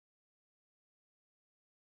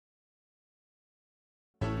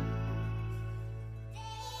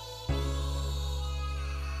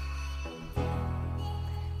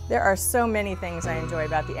There are so many things I enjoy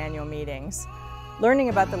about the annual meetings. Learning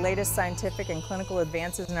about the latest scientific and clinical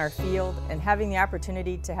advances in our field and having the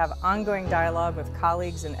opportunity to have ongoing dialogue with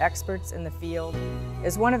colleagues and experts in the field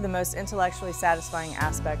is one of the most intellectually satisfying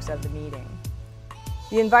aspects of the meeting.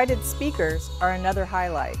 The invited speakers are another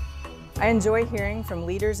highlight. I enjoy hearing from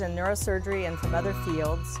leaders in neurosurgery and from other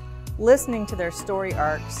fields, listening to their story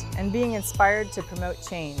arcs, and being inspired to promote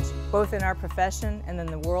change, both in our profession and in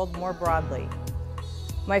the world more broadly.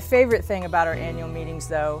 My favorite thing about our annual meetings,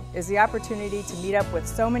 though, is the opportunity to meet up with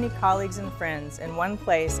so many colleagues and friends in one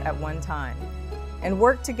place at one time, and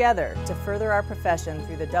work together to further our profession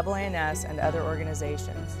through the AANS and other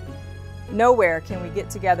organizations. Nowhere can we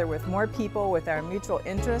get together with more people with our mutual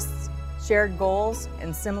interests, shared goals,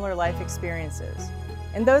 and similar life experiences.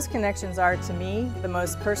 And those connections are, to me, the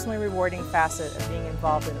most personally rewarding facet of being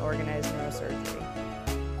involved in organized neurosurgery.